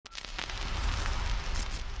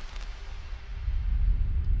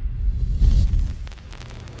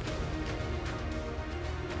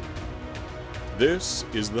This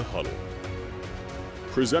is The Huddle,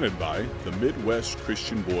 presented by the Midwest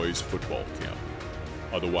Christian Boys Football Camp,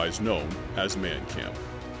 otherwise known as Man Camp.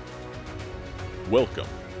 Welcome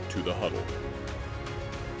to The Huddle.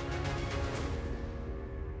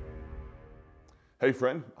 Hey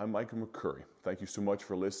friend, I'm Micah McCurry. Thank you so much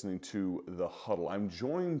for listening to The Huddle. I'm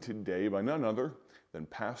joined today by none other than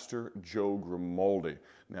Pastor Joe Grimaldi.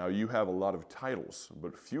 Now, you have a lot of titles,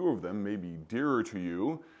 but few of them may be dearer to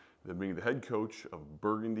you than being the head coach of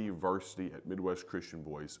Burgundy Varsity at Midwest Christian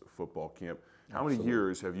Boys Football Camp. How many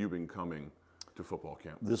years have you been coming to football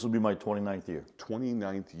camp? This will be my 29th year.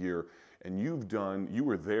 29th year, and you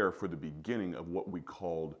were there for the beginning of what we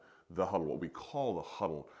called the huddle, what we call the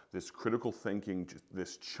huddle, this critical thinking,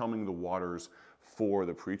 this chumming the waters for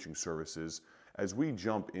the preaching services. As we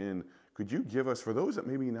jump in, could you give us, for those that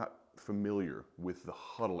may be not familiar with the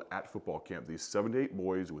huddle at football camp, these 7 to 8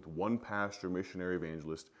 boys with one pastor, missionary,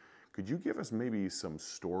 evangelist, could you give us maybe some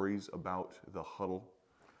stories about the huddle?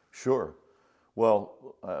 Sure.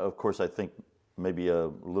 Well, of course, I think maybe a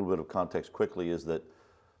little bit of context quickly is that,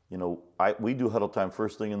 we do huddle time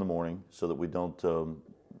first thing in the morning so that we don't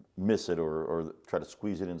miss it or try to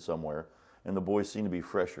squeeze it in somewhere. And the boys seem to be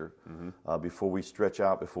fresher before we stretch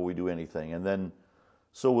out, before we do anything. And then,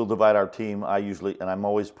 so we'll divide our team. And I'm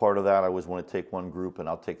always part of that. I always want to take one group and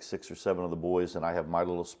I'll take 6 or 7 of the boys and I have my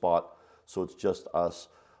little spot. So it's just us.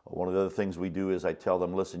 One of the other things we do is I tell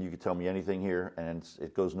them, listen, you can tell me anything here and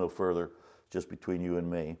it goes no further, just between you and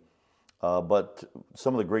me. But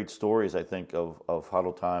some of the great stories, I think, of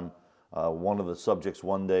huddle time, one of the subjects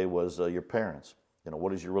one day was your parents.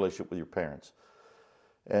 What is your relationship with your parents?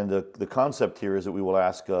 And the concept here is that we will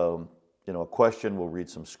ask, a question. We'll read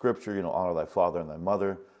some scripture, honor thy father and thy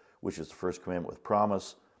mother, which is the first commandment with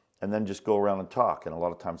promise, and then just go around and talk. And a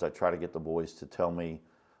lot of times I try to get the boys to tell me,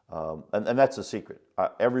 and that's the secret. I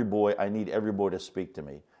need every boy to speak to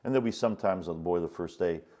me. And there'll be sometimes the boy the first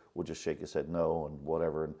day will just shake his head no and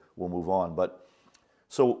whatever, and we'll move on. But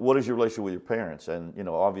so what is your relationship with your parents? And,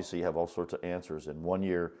 obviously you have all sorts of answers. And one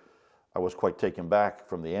year I was quite taken back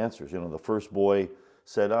from the answers. The first boy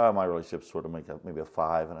said, my relationship's sort of maybe a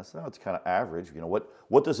 5. And I said, no, it's kind of average.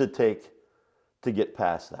 What does it take to get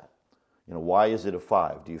past that? Why is it a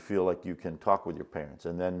 5? Do you feel like you can talk with your parents?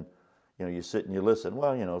 And then, you sit and you listen,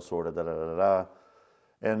 sort of da-da-da-da-da.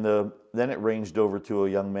 And then it ranged over to a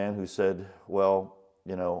young man who said, well,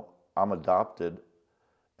 I'm adopted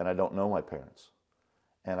and I don't know my parents.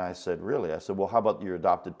 And I said, really? I said, well, how about your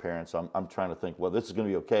adopted parents? I'm trying to think, well, this is going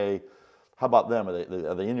to be okay. How about them?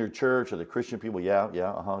 Are they in your church? Are they Christian people? Yeah.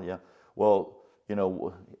 Well,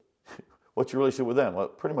 what's your relationship with them? Well,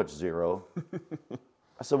 pretty much 0.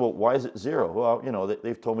 I said, well, why is it 0? Well,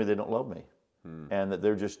 they've told me they don't love me. And that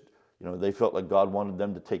they're just, they felt like God wanted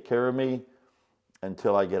them to take care of me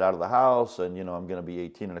until I get out of the house. And, I'm going to be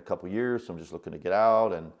 18 in a couple years, so I'm just looking to get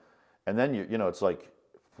out. And then, it's like,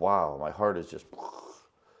 wow, my heart is just,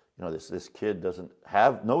 this kid doesn't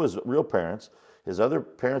know his real parents. His other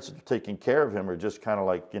parents that are taking care of him are just kind of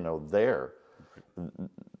like, there.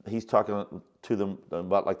 He's talking to them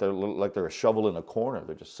about like they're a shovel in a corner.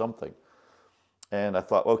 They're just something. And I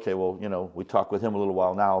thought, okay, well, we talked with him a little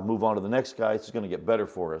while now. I'll move on to the next guy. It's going to get better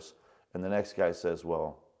for us. And the next guy says,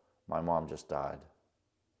 well, my mom just died.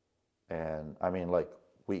 And I mean, like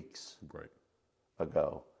weeks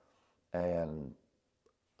ago. And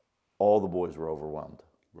all the boys were overwhelmed.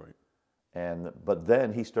 Right. But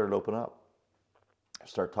then he started to open up.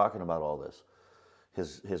 Start talking about all this.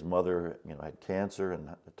 His mother, had cancer and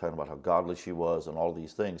talking about how godly she was and all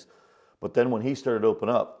these things. But then when he started to open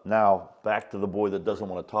up, now back to the boy that doesn't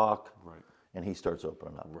want to talk, and he starts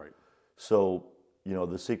opening up. Right. So,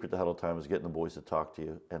 the secret to huddle time is getting the boys to talk to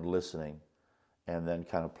you and listening, and then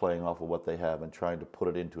kind of playing off of what they have and trying to put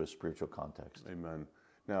it into a spiritual context. Amen.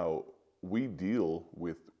 Now, we deal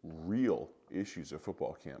with real issues at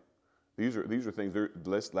football camp. These are things.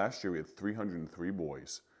 Last year we had 303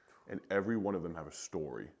 boys, and every one of them have a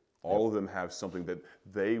story. All of them have something that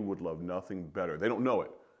they would love nothing better. They don't know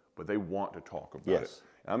it, but they want to talk about it.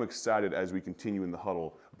 And I'm excited as we continue in the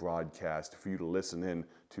Huddle broadcast for you to listen in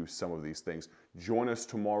to some of these things. Join us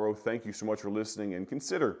tomorrow. Thank you so much for listening, and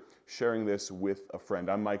consider sharing this with a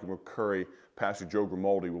friend. I'm Micah McCurry. Pastor Joe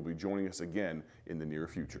Grimaldi will be joining us again in the near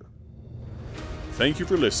future. Thank you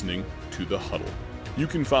for listening to The Huddle. You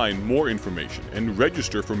can find more information and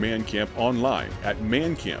register for Man Camp online at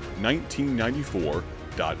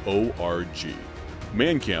mancamp1994.org.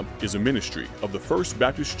 Man Camp is a ministry of the First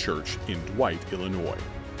Baptist Church in Dwight, Illinois.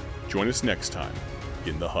 Join us next time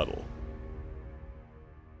in The Huddle.